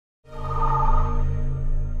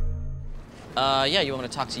Yeah, you want me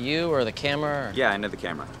to talk to you or the camera? Or... Yeah, into the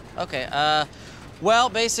camera. Okay, well,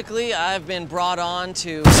 basically, I've been brought on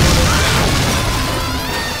to...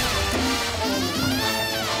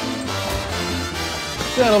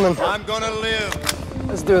 Gentlemen, I'm gonna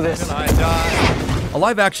live. let's do this. Till I die. A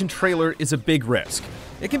live-action trailer is a big risk.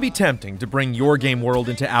 It can be tempting to bring your game world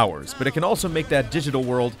into ours, but it can also make that digital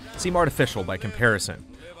world seem artificial by comparison.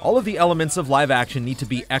 All of the elements of live action need to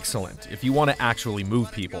be excellent if you want to actually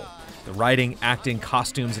move people. The writing, acting,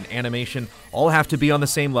 costumes, and animation all have to be on the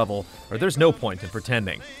same level, or there's no point in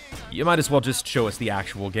pretending. You might as well just show us the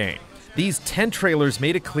actual game. These 10 trailers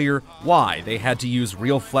made it clear why they had to use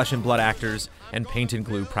real flesh and blood actors and paint and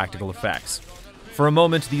glue practical effects. For a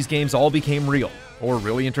moment, these games all became real, or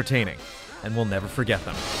really entertaining, and we'll never forget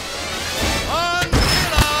them.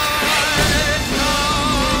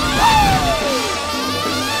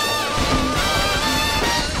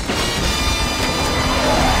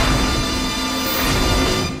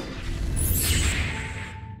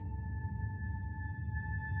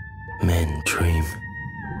 Men dream,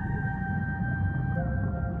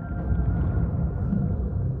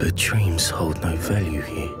 but dreams hold no value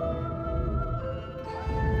here.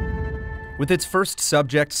 With its first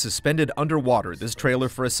subject suspended underwater, this trailer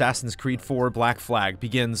for Assassin's Creed 4 Black Flag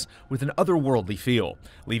begins with an otherworldly feel,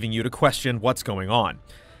 leaving you to question what's going on.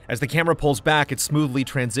 As the camera pulls back, it smoothly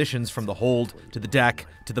transitions from the hold to the deck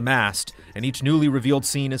to the mast, and each newly revealed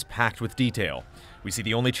scene is packed with detail. We see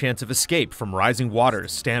the only chance of escape from rising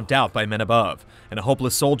waters stamped out by men above, and a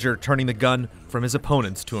hopeless soldier turning the gun from his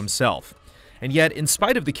opponents to himself. And yet, in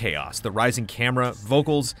spite of the chaos, the rising camera,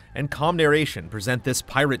 vocals, and calm narration present this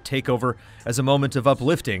pirate takeover as a moment of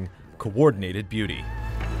uplifting, coordinated beauty.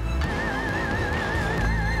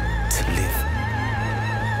 To live,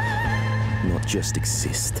 not just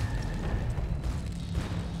exist.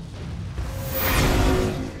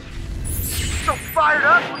 So fired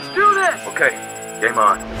up, let's do this! Okay. Game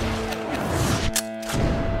on.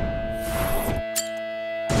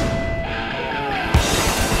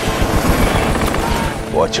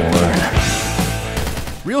 Watch and learn.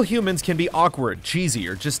 Real humans can be awkward, cheesy,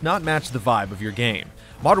 or just not match the vibe of your game.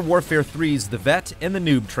 Modern Warfare 3's The Vet and the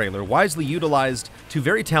Noob trailer wisely utilized two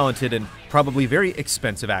very talented and probably very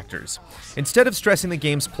expensive actors. Instead of stressing the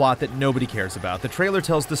game's plot that nobody cares about, the trailer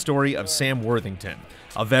tells the story of Sam Worthington,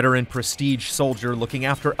 a veteran prestige soldier looking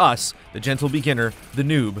after us, the gentle beginner, the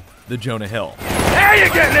noob, the Jonah Hill. There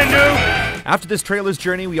you getting it, noob! After this trailer's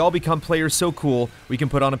journey, we all become players so cool we can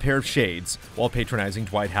put on a pair of shades while patronizing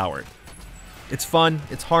Dwight Howard. It's fun,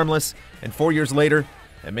 it's harmless, and 4 years later,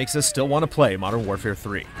 it makes us still want to play Modern Warfare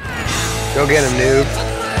 3. Go get him, noob.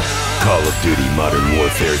 Call of Duty Modern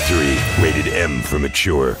Warfare 3, rated M for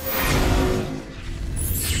mature.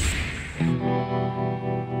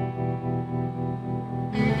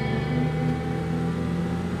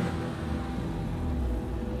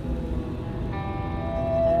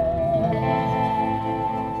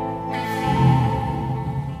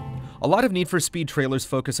 A lot of Need for Speed trailers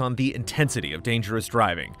focus on the intensity of dangerous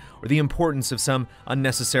driving, or the importance of some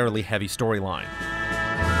unnecessarily heavy storyline.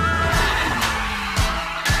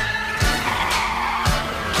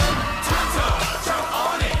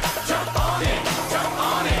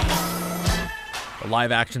 The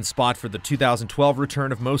live-action spot for the 2012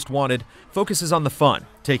 return of Most Wanted focuses on the fun,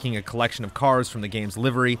 taking a collection of cars from the game's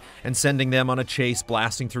livery and sending them on a chase,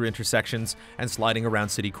 blasting through intersections and sliding around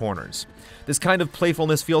city corners. This kind of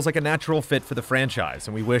playfulness feels like a natural fit for the franchise,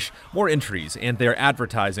 and we wish more entries and their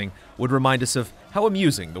advertising would remind us of how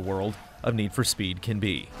amusing the world of Need for Speed can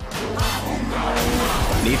be.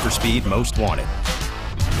 Need for Speed Most Wanted.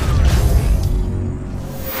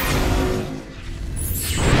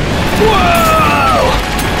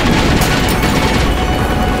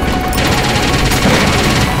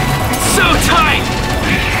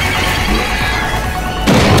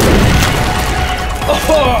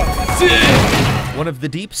 One of the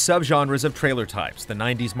deep subgenres of trailer types, the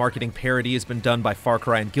 90s marketing parody has been done by Far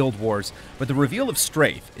Cry and Guild Wars, but the reveal of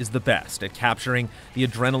Strafe is the best at capturing the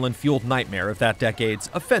adrenaline-fueled nightmare of that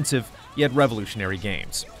decade's offensive yet revolutionary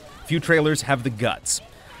games. Few trailers have the guts.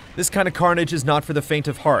 This kind of carnage is not for the faint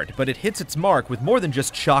of heart, but it hits its mark with more than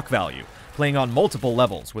just shock value, playing on multiple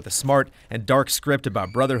levels with a smart and dark script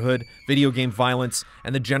about brotherhood, video game violence,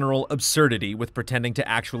 and the general absurdity with pretending to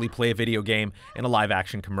actually play a video game in a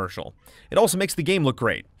live-action commercial. It also makes the game look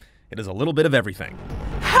great. It is a little bit of everything.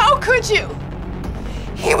 How could you?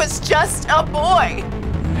 He was just a boy.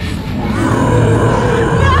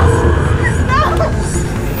 No! No!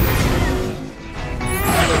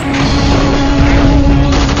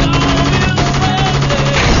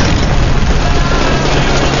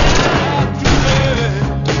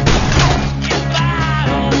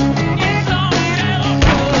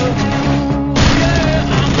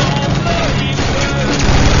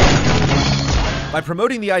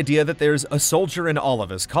 promoting the idea that there's a soldier in all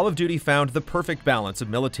of us, Call of Duty found the perfect balance of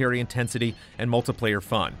military intensity and multiplayer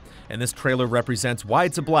fun, and this trailer represents why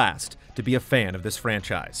it's a blast to be a fan of this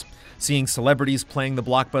franchise. Seeing celebrities playing the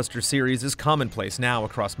blockbuster series is commonplace now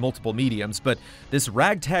across multiple mediums, but this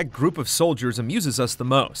ragtag group of soldiers amuses us the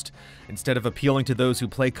most. Instead of appealing to those who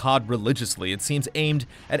play COD religiously, it seems aimed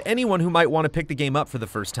at anyone who might want to pick the game up for the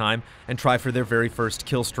first time and try for their very first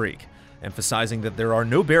kill streak, emphasizing that there are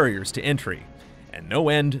no barriers to entry, and no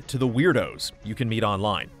end to the weirdos you can meet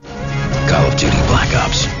online. Call of Duty Black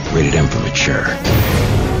Ops, rated M for mature.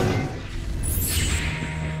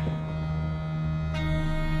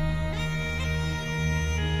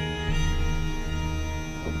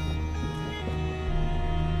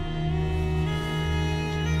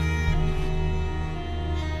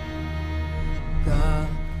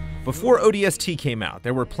 Before ODST came out,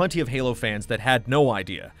 there were plenty of Halo fans that had no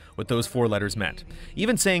idea what those 4 letters meant.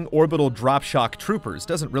 Even saying orbital drop shock troopers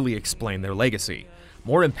doesn't really explain their legacy.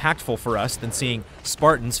 More impactful for us than seeing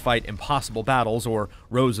Spartans fight impossible battles or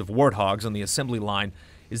rows of warthogs on the assembly line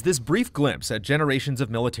is this brief glimpse at generations of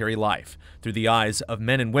military life through the eyes of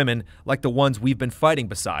men and women like the ones we've been fighting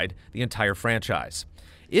beside the entire franchise.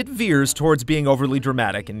 It veers towards being overly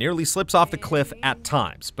dramatic and nearly slips off the cliff at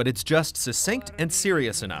times, but it's just succinct and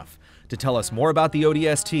serious enough to tell us more about the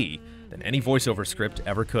ODST than any voiceover script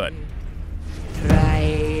ever could.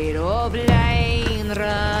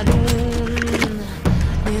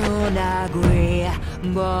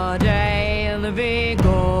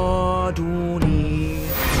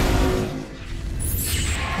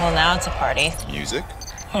 Well, now it's a party. Music?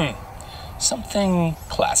 Something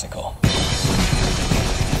classical.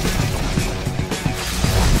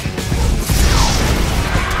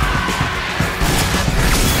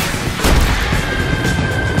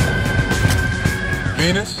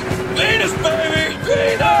 Venus? Venus, baby!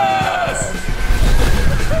 Venus!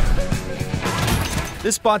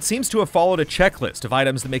 This spot seems to have followed a checklist of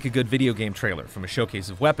items that make a good video game trailer, from a showcase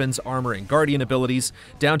of weapons, armor, and guardian abilities,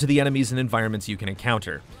 down to the enemies and environments you can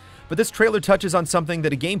encounter. But this trailer touches on something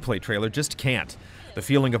that a gameplay trailer just can't: the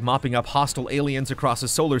feeling of mopping up hostile aliens across a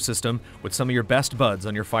solar system with some of your best buds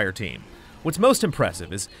on your fire team. What's most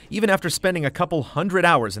impressive is, even after spending a couple hundred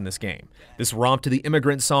hours in this game, this romp to the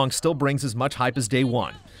Immigrant song still brings as much hype as day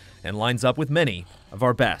one, and lines up with many of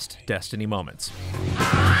our best Destiny moments.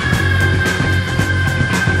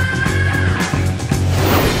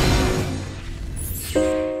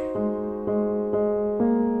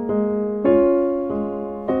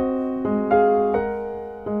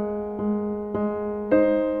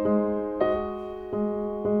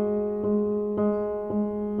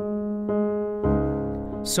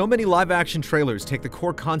 So many live-action trailers take the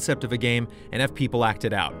core concept of a game and have people act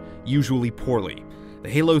it out, usually poorly. The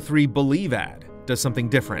Halo 3 Believe ad does something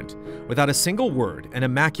different. Without a single word, an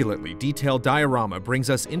immaculately detailed diorama brings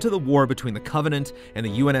us into the war between the Covenant and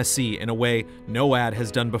the UNSC in a way no ad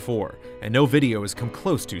has done before, and no video has come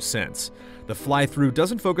close to since. The fly-through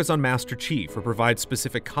doesn't focus on Master Chief or provide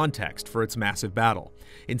specific context for its massive battle.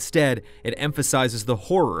 Instead, it emphasizes the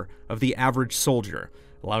horror of the average soldier,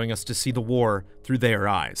 allowing us to see the war through their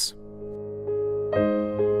eyes.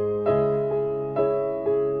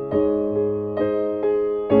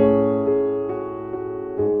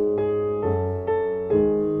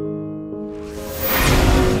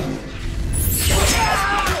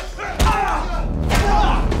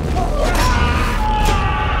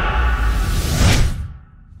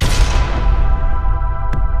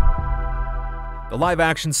 The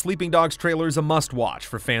live-action Sleeping Dogs trailer is a must-watch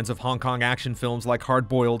for fans of Hong Kong action films like Hard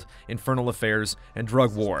Boiled, Infernal Affairs, and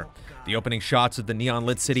Drug War. The opening shots of the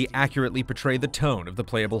neon-lit city accurately portray the tone of the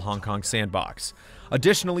playable Hong Kong sandbox.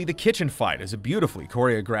 Additionally, the kitchen fight is a beautifully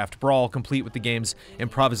choreographed brawl complete with the game's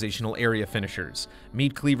improvisational area finishers.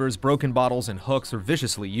 Meat cleavers, broken bottles, and hooks are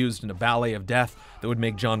viciously used in a ballet of death that would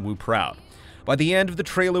make John Woo proud. By the end of the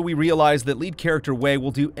trailer, we realize that lead character Wei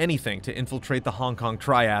will do anything to infiltrate the Hong Kong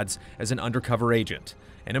triads as an undercover agent,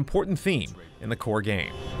 an important theme in the core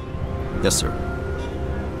game. Yes, sir.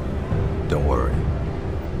 Don't worry.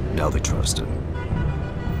 Now they trust him.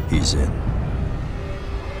 He's in.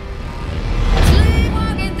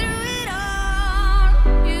 Sleepwalking through it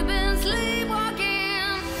all. You've been sleepwalking.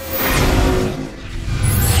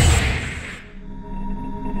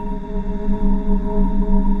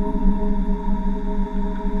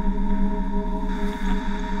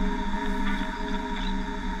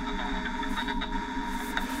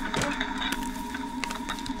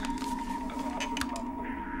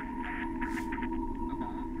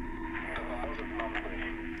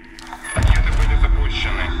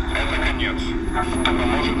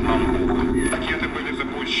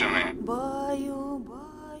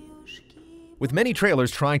 With many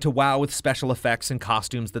trailers trying to wow with special effects and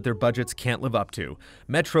costumes that their budgets can't live up to,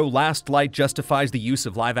 Metro Last Light justifies the use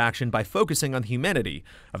of live action by focusing on the humanity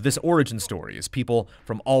of this origin story as people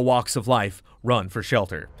from all walks of life run for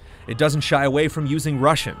shelter. It doesn't shy away from using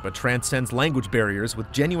Russian, but transcends language barriers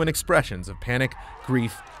with genuine expressions of panic,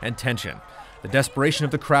 grief, and tension. The desperation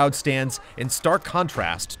of the crowd stands in stark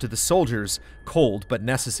contrast to the soldiers' cold but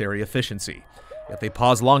necessary efficiency. Yet they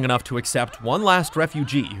pause long enough to accept one last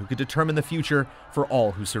refugee who could determine the future for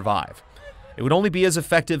all who survive. It would only be as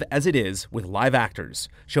effective as it is with live actors,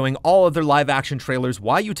 showing all other live-action trailers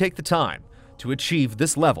why you take the time to achieve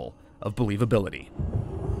this level of believability.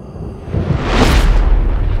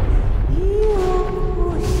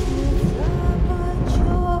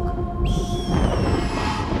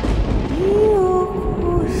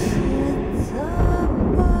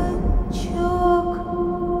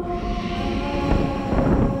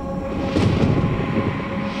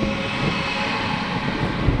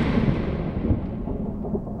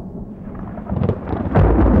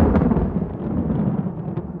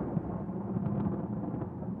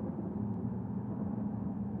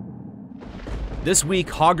 This week,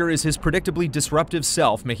 Hogger is his predictably disruptive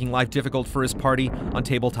self, making life difficult for his party on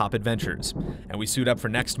tabletop adventures. And we suit up for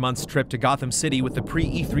next month's trip to Gotham City with the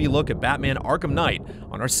pre-E3 look at Batman Arkham Knight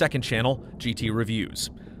on our second channel, GT Reviews.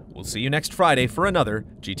 We'll see you next Friday for another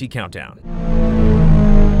GT Countdown.